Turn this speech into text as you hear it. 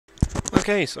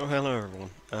Okay, so hello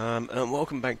everyone, and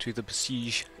welcome back to the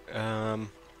Besiege,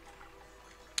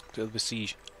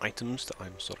 items that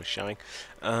I'm sort of showing.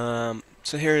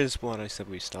 So here is what I said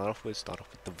we start off with. Start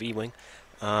off with the V-wing.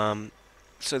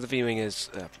 So the V-wing is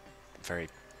a very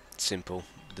simple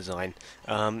design.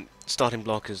 Starting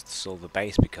block is sort of the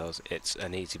base because it's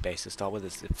an easy base to start with.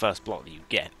 It's the first block that you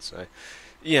get. So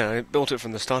yeah, I built it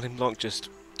from the starting block. Just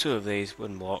two of these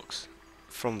wooden blocks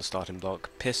from the starting block.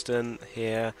 Piston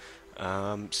here.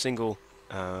 Single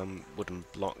wooden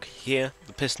block here.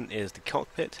 The piston is the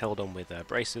cockpit, held on with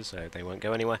braces, so they won't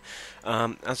go anywhere.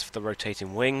 As for the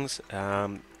rotating wings,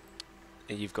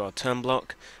 you've got a turn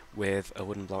block with a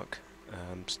wooden block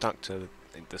stuck to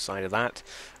the side of that.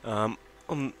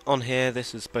 On here,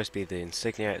 this is supposed to be the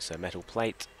insignia. It's a metal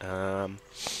plate, and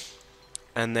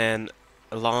then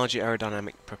a large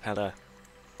aerodynamic propeller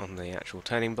on the actual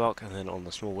turning block, and then on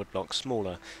the small wood block,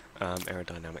 smaller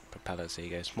aerodynamic propellers. So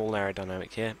you go small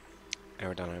aerodynamic here,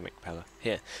 aerodynamic propeller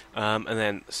here, and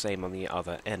then same on the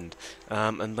other end.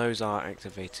 And those are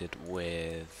activated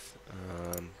with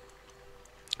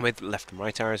left and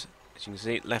right arrows. As you can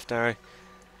see, left arrow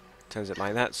turns it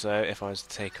like that. So if I was to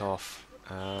take off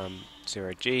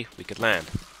 0G, we could land.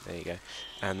 There you go.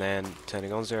 And then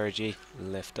turning on 0G,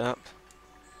 lift up.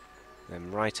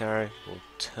 Then right arrow will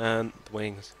turn the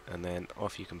wings, and then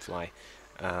off you can fly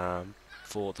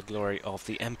for the glory of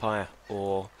the Empire,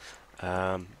 or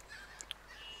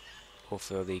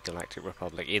for the Galactic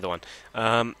Republic. Either one.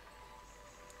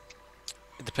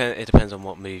 It depends on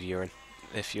what movie you're in.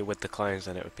 If you're with the clones,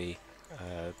 then it would be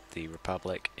the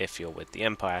Republic. If you're with the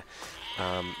Empire,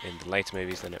 in the later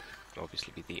movies, then it would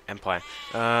obviously be the Empire.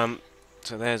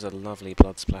 So there's a lovely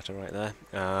blood splatter right there.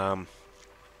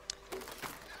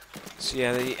 So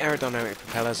yeah, the aerodynamic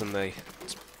propellers and the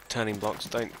turning blocks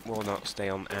will not stay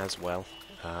on as well.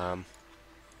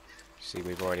 See,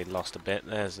 we've already lost a bit.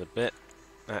 There's a bit.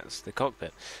 That's the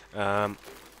cockpit.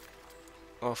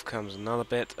 Off comes another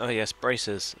bit. Oh yes,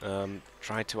 braces.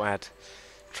 Tried to add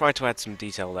some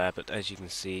detail there, but as you can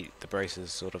see, the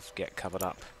braces sort of get covered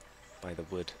up by the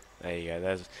wood. There you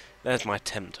go. There's my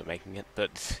attempt at making it,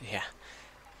 but yeah,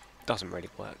 doesn't really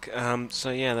work. So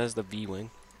yeah, there's the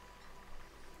V-wing.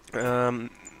 Now,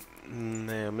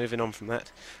 moving on from that,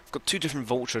 I've got two different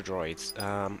Vulture Droids.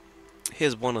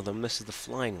 Here's one of them. This is the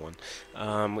flying one,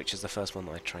 which is the first one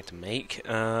that I tried to make.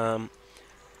 There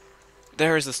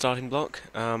is the starting block.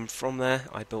 From there,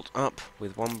 I built up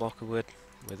with one block of wood,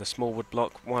 with a small wood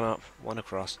block, one up, one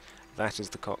across. That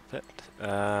is the cockpit,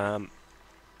 or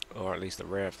at least the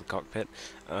rear of the cockpit.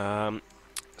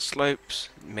 Slopes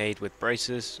made with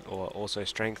braces, or also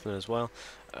strengthened as well.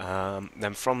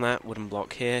 Then from that, wooden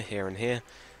block here, here and here.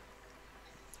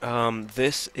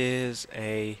 This is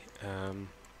a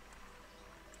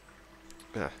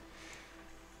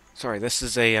this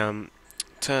is a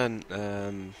turn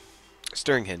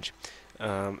steering hinge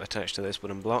attached to this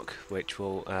wooden block, which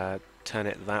will turn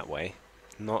it that way,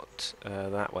 not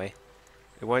that way.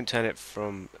 It won't turn it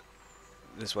from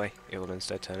this way, it will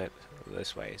instead turn it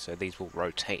this way, so these will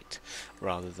rotate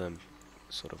rather than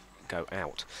sort of go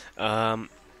out.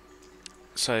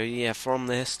 So yeah, from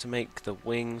this, to make the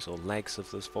wings or legs of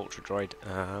this Vulture Droid,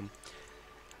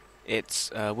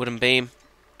 it's a wooden beam,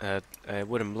 a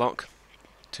wooden block,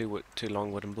 two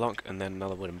long wooden block, and then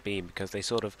another wooden beam, because they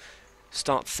sort of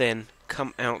start thin,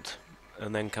 come out,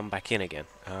 and then come back in again.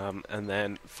 And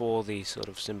then for the sort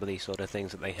of symbol-y sort of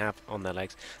things that they have on their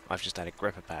legs, I've just added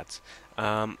gripper pads.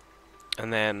 And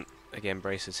then again,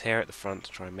 braces here at the front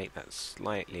to try and make that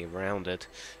slightly rounded,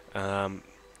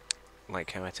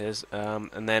 like how it is.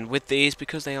 And then with these,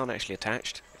 because they aren't actually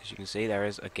attached, as you can see, there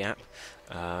is a gap.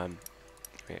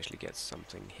 We actually get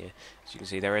something here. As you can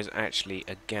see, there is actually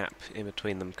a gap in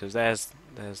between them, because there's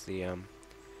the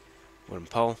wooden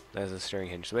pole, there's the steering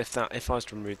hinge. So if I was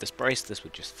to remove this brace, this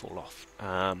would just fall off.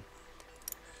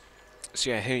 So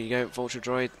yeah, here you go, Vulture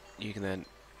Droid. You can then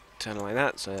turn it like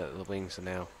that, so the wings are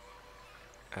now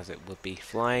as it would be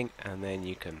flying, and then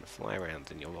you can fly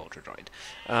around in your Vulture Droid.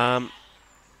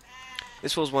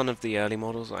 This was one of the early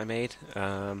models that I made.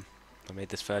 I made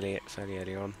this fairly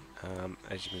early on.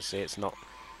 As you can see, it's not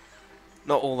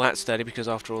all that sturdy, because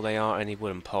after all, they are only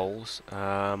wooden poles.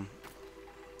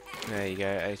 There you go.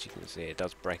 As you can see, it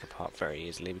does break apart very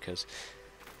easily, because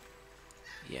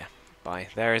yeah.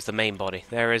 There is the main body.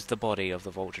 There is the body of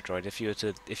the Vulture Droid. If you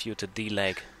were to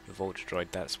deleg the Vulture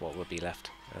Droid, that's what would be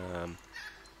left.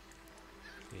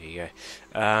 There you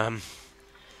go.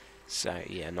 So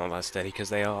yeah, not that steady, because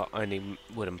they are only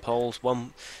wooden poles.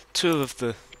 Two of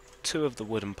the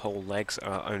wooden pole legs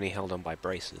are only held on by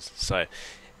braces. So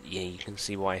yeah, you can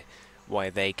see why why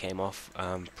they came off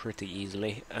pretty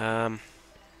easily. But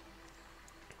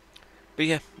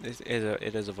yeah,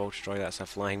 it is a Vulture Droid. That's a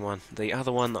flying one. The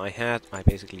other one that I had, I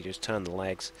basically just turned the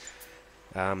legs,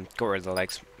 got rid of the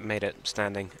legs, made it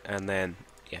standing, and then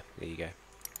yeah, there you go.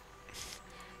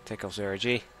 Take off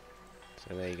 0G.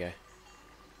 So there you go.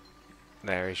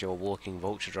 There is your walking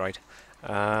Vulture Droid.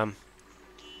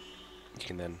 You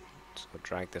can then sort of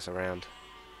drag this around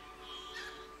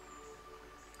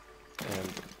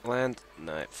and land.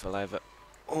 No, it fell over.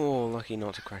 Oh, lucky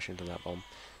not to crash into that bomb.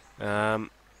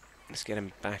 Let's get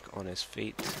him back on his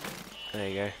feet. There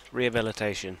you go.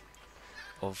 Rehabilitation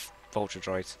of Vulture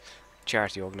Droids.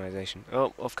 Charity organisation.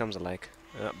 Oh, off comes a leg.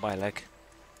 By leg.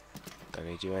 Don't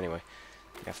need you anyway.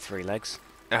 You have 3 legs.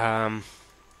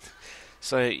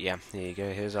 So, yeah, here you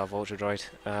go. Here's our Vulture Droid.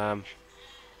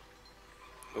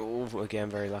 Oh, again,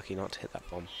 very lucky not to hit that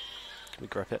bomb. Can we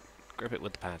grip it? Grip it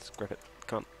with the pads. Grip it.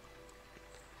 Can't.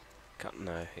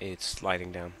 No, it's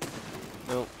sliding down.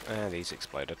 Oh, and he's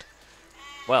exploded.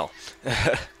 Well,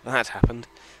 that happened.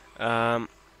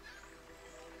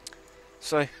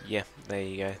 So, yeah, there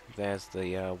you go. There's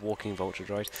the walking Vulture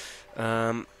Droid.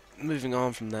 Moving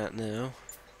on from that now.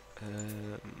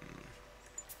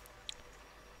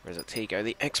 Where does it go?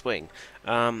 The X-Wing.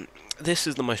 This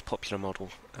is the most popular model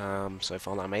so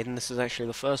far that I made, and this is actually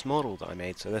the first model that I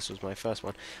made, so this was my first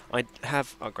one. I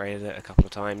have upgraded it a couple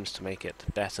of times to make it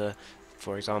better.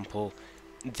 For example,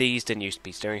 these didn't used to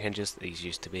be steering hinges, these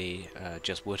used to be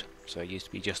just wood, so it used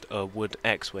to be just a wood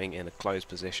X-Wing in a closed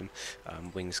position,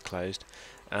 wings closed.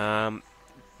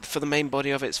 For the main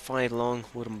body of it, it's 5 long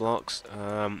wooden blocks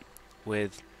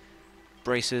with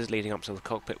braces leading up to the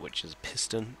cockpit, which is a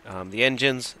piston. The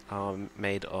engines are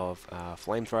made of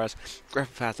flamethrowers,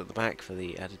 gripper pads at the back for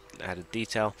the added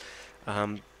detail.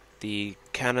 The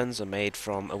cannons are made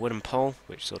from a wooden pole,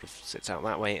 which sort of sits out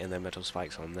that way, and then metal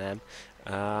spikes on them.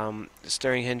 The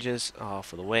steering hinges are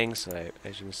for the wings, so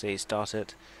as you can see, start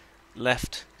it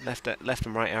left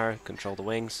and right arrow control the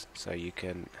wings, so you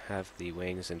can have the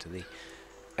wings into the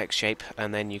X shape,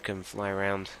 and then you can fly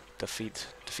around, defeat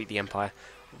the Empire.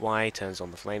 Y turns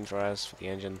on the flamethrowers for the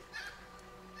engine.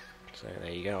 So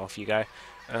there you go, off you go.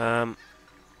 And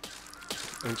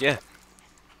yeah,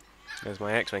 there's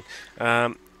my X-Wing.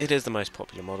 It is the most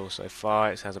popular model so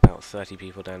far. It has about 30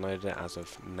 people downloaded it as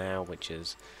of now, which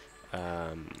is...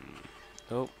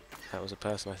 oh, that was a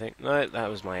person, I think. No, that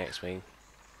was my X-Wing.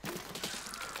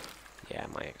 Yeah,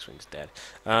 my X-Wing's dead.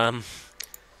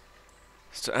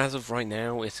 So as of right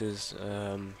now, it is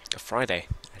a Friday,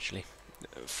 actually.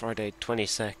 Friday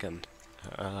 22nd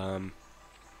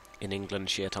in England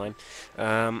sheer time.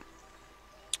 It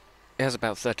has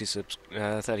about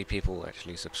 30 people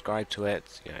actually subscribe to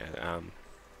it.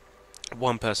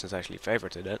 One person's actually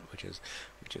favorited it, which is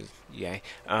yay.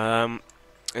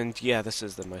 And yeah, this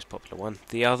is the most popular one.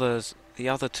 The other 2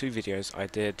 videos I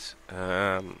did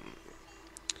a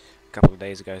couple of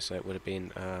days ago, so it would have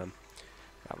been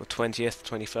about the 20th,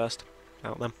 21st,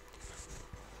 about them.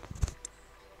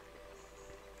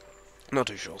 Not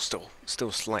too sure,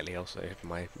 still slightly else, so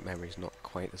my memory's not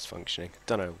quite as functioning.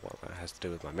 Don't know what that has to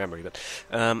do with my memory, but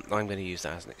I'm going to use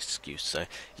that as an excuse. So,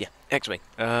 yeah, X-Wing.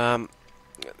 The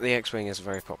X-Wing is a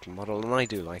very popular model, and I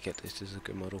do like it. It is a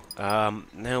good model.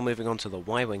 Now moving on to the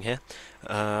Y-Wing here,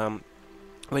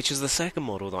 which is the second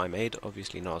model that I made.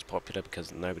 Obviously not as popular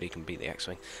because nobody can beat the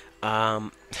X-Wing.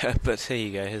 But here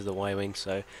you go, here's the Y-Wing.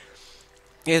 So,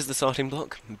 here's the starting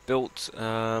block. Built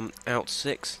out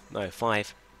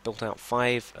 5. Built out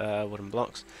 5 wooden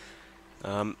blocks.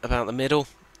 About the middle,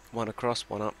 one across,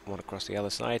 one up, one across the other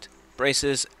side.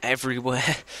 Braces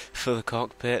everywhere for the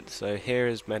cockpit. So here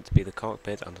is meant to be the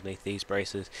cockpit underneath these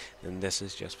braces, and this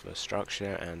is just for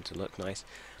structure and to look nice.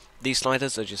 These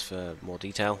sliders are just for more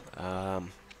detail. The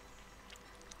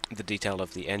detail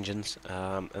of the engines,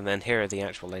 and then here are the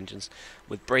actual engines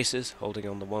with braces holding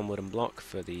on the one wooden block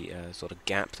for the sort of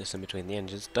gap that's in between the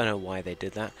engines. Don't know why they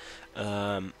did that.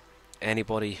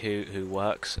 Anybody who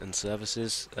works and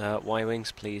services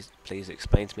Y-Wings, please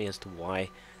explain to me as to why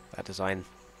that design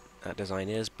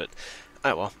is. But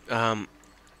oh well.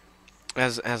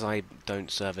 As I don't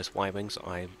service Y-Wings,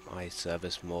 I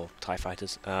service more TIE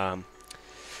fighters.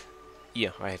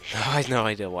 Yeah, I have no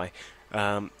idea why.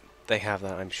 They have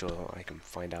that. I'm sure I can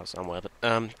find out somewhere. But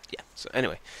yeah. So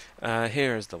anyway,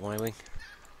 here is the Y-Wing.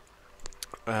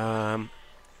 Yeah,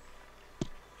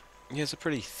 it's a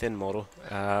pretty thin model.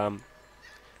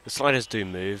 The sliders do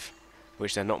move,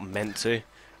 which they're not meant to,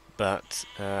 but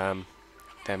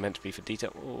they're meant to be for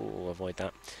detail. Oh, avoid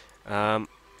that.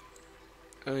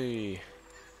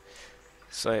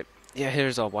 So, yeah,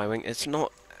 here's our Y-Wing. It's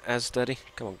not as sturdy.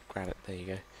 Come on, grab it. There you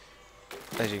go.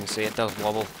 As you can see, it does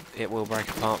wobble. It will break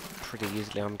apart pretty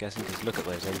easily, I'm guessing, because look at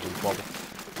those engines wobble.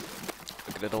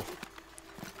 Look at it all.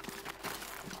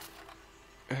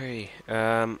 Hey,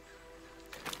 let me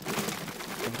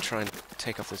try and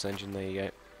take off this engine. There you go.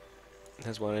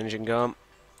 There's one engine gone.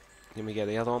 Let me get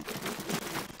the other one.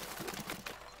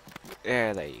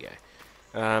 Yeah, there you go.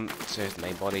 So here's the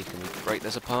main body. Can we break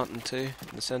this apart in two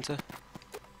in the centre?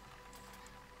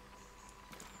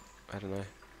 I don't know.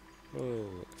 Oh,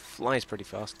 it flies pretty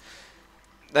fast.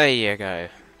 There you go.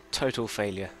 Total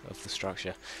failure of the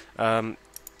structure.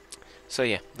 So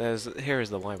yeah, here is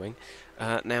the Y-wing.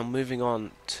 Now moving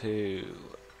on to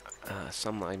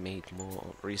some that I made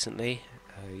more recently,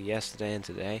 yesterday and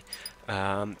today.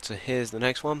 So here's the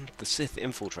next one, the Sith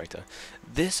Infiltrator.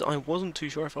 This, I wasn't too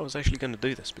sure if I was actually going to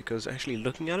do this, because actually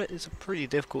looking at it is a pretty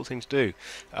difficult thing to do.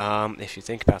 If you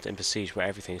think about it in Besiege, where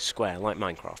everything is square, like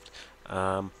Minecraft.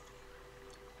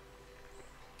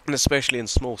 And especially in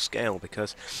small scale,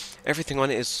 because everything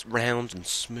on it is round and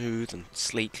smooth and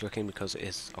sleek looking, because it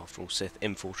is, after all, Sith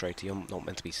Infiltrator. You're not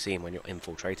meant to be seen when you're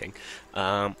infiltrating.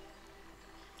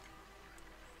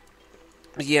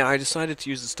 Yeah, I decided to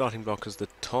use the starting block as the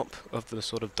top of the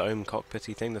sort of dome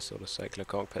cockpity thing, the sort of circular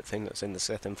cockpit thing that's in the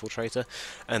Sith Infiltrator,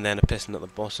 and then a piston at the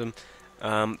bottom.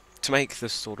 To make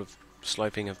this sort of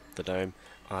sloping of the dome,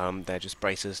 they're just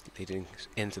braces leading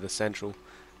into the central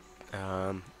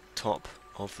top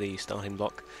of the starting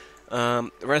block.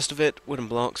 The rest of it, wooden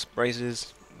blocks,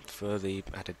 braces for the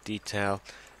added detail.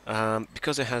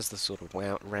 Because it has the sort of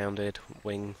rounded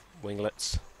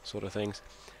winglets sort of things.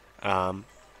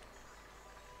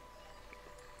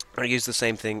 I use the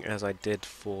same thing as I did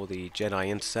for the Jedi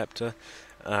Interceptor,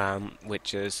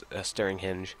 which is a steering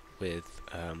hinge with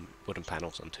wooden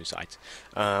panels on two sides,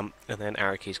 and then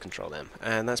arrow keys control them.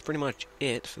 And that's pretty much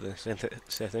it for the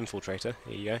Sith Infiltrator.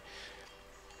 Here you go.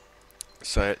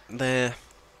 So there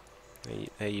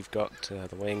you've got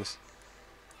the wings,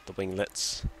 the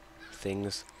winglets,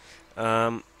 things.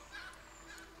 So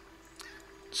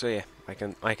yeah, I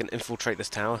can infiltrate this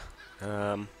tower.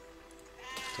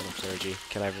 Turn off 0G,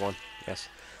 kill everyone. Yes.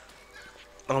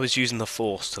 I was using the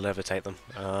Force to levitate them.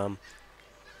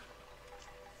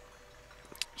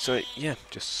 So yeah,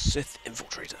 just Sith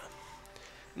Infiltrator.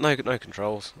 No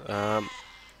controls.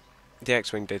 The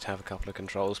X-Wing did have a couple of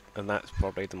controls, and that's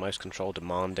probably the most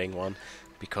control-demanding one,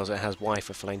 because it has Y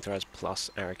for flamethrowers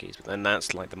plus arrow keys, but then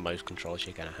that's like the most controls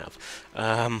you're going to have.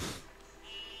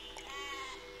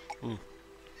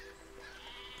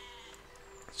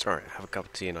 Sorry, I have a cup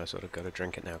of tea and I sort of got to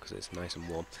drink it now because it's nice and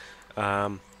warm.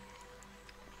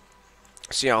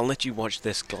 So yeah, I'll let you watch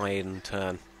this glide and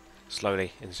turn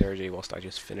slowly in 0G whilst I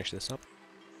just finish this up.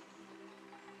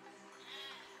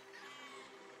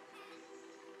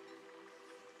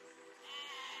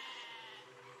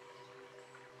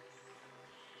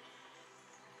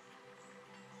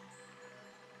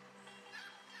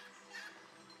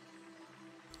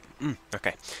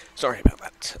 Okay, sorry about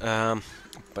that.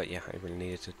 But yeah, I really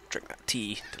needed to drink that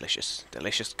tea. Delicious,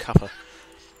 delicious cuppa.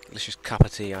 Delicious cup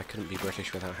of tea. I couldn't be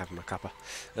British without having my cuppa.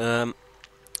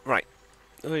 Right.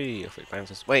 Oy, off it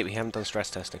bounces. Wait, we haven't done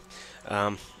stress testing.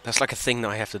 That's like a thing that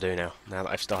I have to do now. Now that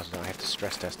I've started, I have to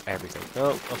stress test everything.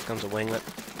 Oh, off comes a winglet.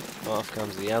 Off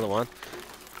comes the other one.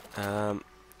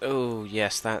 Oh,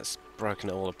 yes, that's broken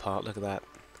it all apart. Look at that.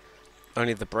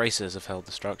 Only the braces have held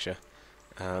the structure.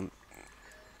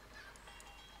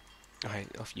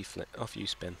 Alright, off you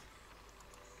spin.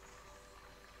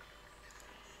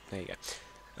 There you go.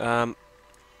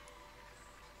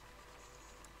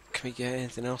 Can we get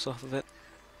anything else off of it?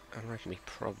 I reckon we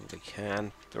probably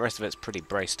can. The rest of it's pretty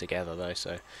braced together though,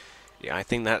 so yeah, I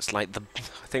think that's like the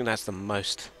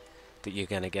most that you're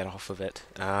gonna get off of it.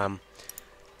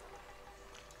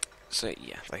 So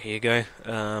yeah, here you go.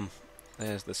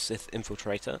 There's the Sith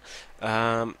Infiltrator.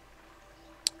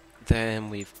 Then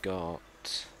we've got,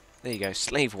 there you go,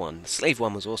 Slave 1. Slave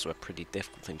 1 was also a pretty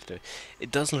difficult thing to do.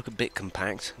 It does look a bit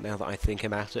compact now that I think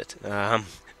about it.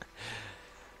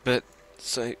 But,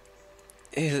 so,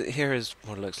 here is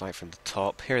what it looks like from the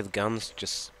top. Here are the guns,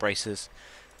 just braces,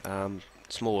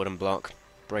 small wooden block,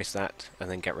 brace that, and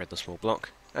then get rid of the small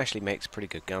block. Actually makes pretty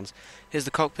good guns. Here's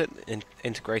the cockpit,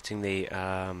 integrating the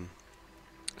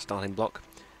starting block.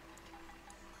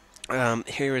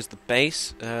 Here is the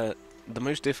base. The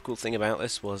most difficult thing about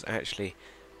this was actually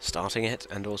starting it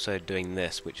and also doing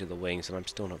this, which are the wings, and I'm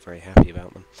still not very happy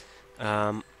about them.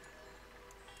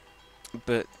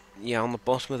 But yeah, on the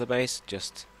bottom of the base,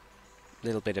 just a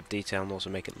little bit of detail and also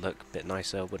make it look a bit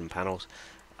nicer. Wooden panels,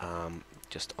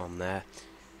 just on there.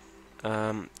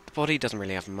 The body doesn't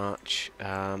really have much.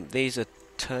 These are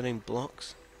turning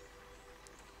blocks.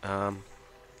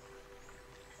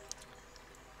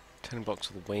 turning blocks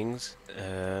for the wings,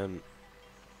 with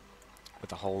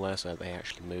a hole there so they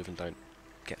actually move and don't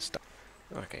get stuck.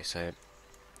 Okay, so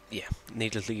yeah,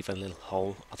 need to leave a little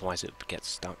hole, otherwise it would get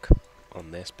stuck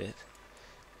on this bit.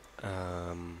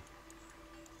 Other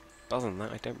than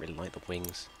that, I don't really like the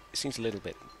wings. It seems a little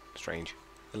bit strange.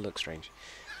 It looks strange.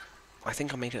 I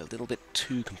think I made it a little bit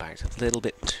too compact, a little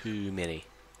bit too mini.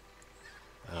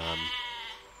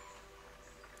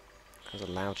 There's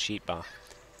a loud sheep bar.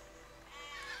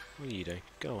 What are you doing?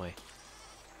 Go away.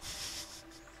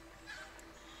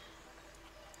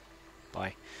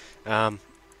 Bye.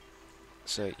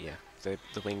 So yeah, the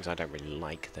wings I don't really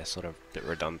like. They're sort of a bit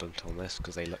redundant on this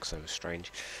because they look so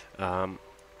strange. Yeah,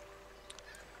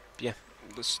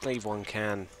 the slave one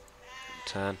can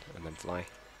turn and then fly.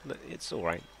 It's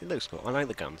alright. It looks cool. I like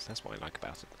the guns. That's what I like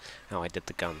about it. How I did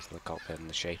the guns, the cockpit and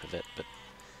the shape of it, but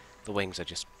the wings are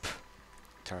just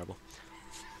terrible.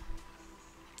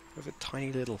 With a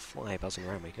tiny little fly buzzing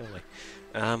around me, go away.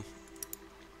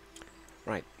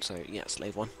 Right, so yeah,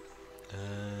 slave one.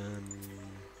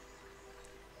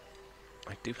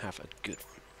 I do have a good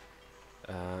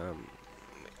one,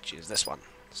 which is this one,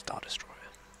 Star Destroyer.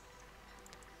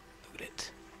 Look at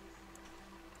it.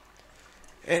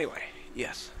 Anyway,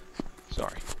 yes.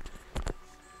 Sorry.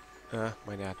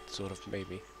 My dad sort of made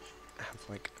me have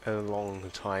like a long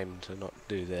time to not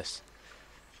do this,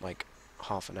 like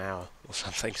half an hour or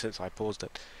something since I paused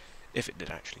it, if it did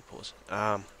actually pause.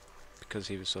 Because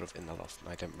he was sort of in the loft, and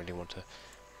I didn't really want to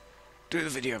do the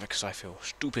video of it because I feel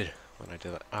stupid when I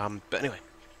do that. But anyway,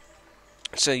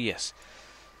 so yes,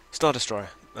 Star Destroyer.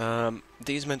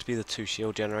 These are meant to be the two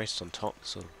shield generators on top,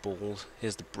 sort of balls.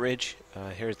 Here's the bridge.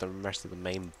 Here is the rest of the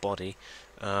main body.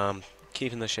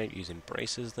 Keeping the shape using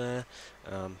braces there.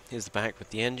 Here's the back with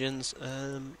the engines.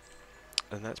 And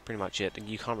that's pretty much it.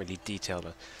 You can't really detail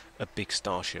a big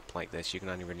starship like this. You can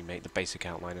only really make the basic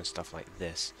outline and stuff like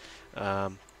this.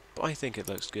 But I think it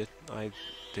looks good. I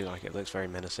do like it. It looks very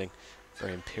menacing,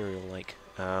 very Imperial-like.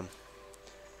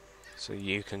 So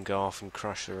you can go off and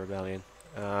crush the rebellion.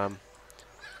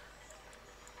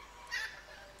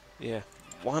 Yeah,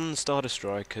 one Star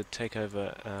Destroyer could take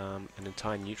over an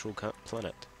entire neutral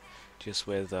planet, just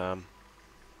with the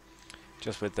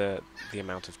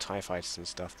amount of TIE fighters and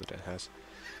stuff that it has.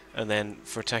 And then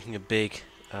for attacking a big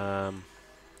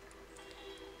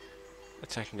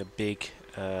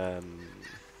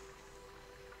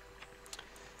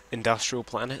industrial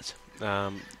planet,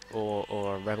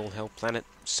 or a rebel-held planet,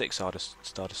 6 Star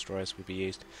Destroyers would be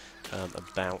used,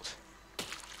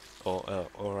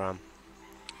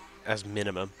 as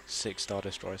minimum 6 Star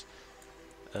Destroyers.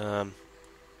 But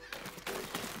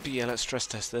yeah, let's stress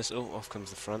test this. Oh, off comes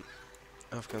the front.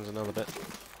 Off comes another bit.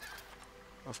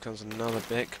 Off comes another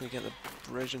bit. Can we get the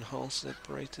bridge and hull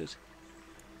separated?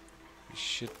 We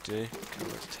should do. Okay,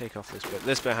 let's take off this bit.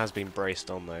 This bit has been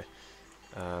braced on though.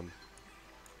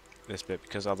 This bit,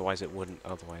 because otherwise it wouldn't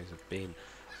otherwise have been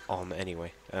on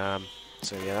anyway.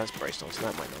 So yeah, that's braced on, so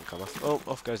that might not come off. Oh,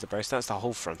 off goes the brace. That's the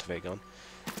whole front of it gone.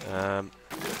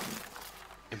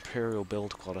 Imperial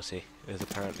build quality is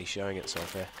apparently showing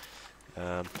itself here.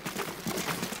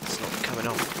 It's not coming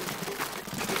off.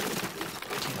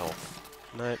 Get off.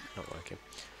 No, not working.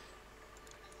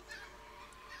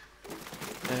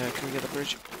 Can we get the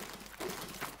bridge?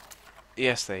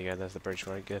 Yes, there you go, there's the bridge,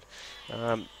 right, good.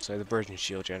 So the bridge and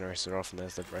shield generators are off, and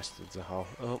there's the rest of the hull.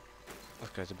 Oh,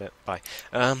 that goes a bit, bye.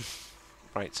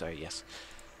 Right, so yes.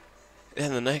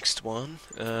 In the next one,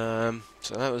 so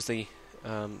that was the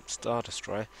Star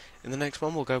Destroyer. In the next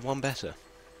one, we'll go one better.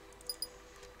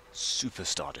 Super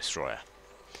Star Destroyer.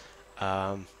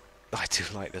 I do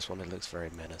like this one, it looks very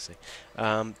menacing.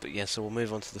 But yeah, so we'll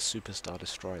move on to the Super Star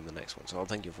Destroyer in the next one. So I'll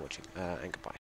thank you for watching, and goodbye.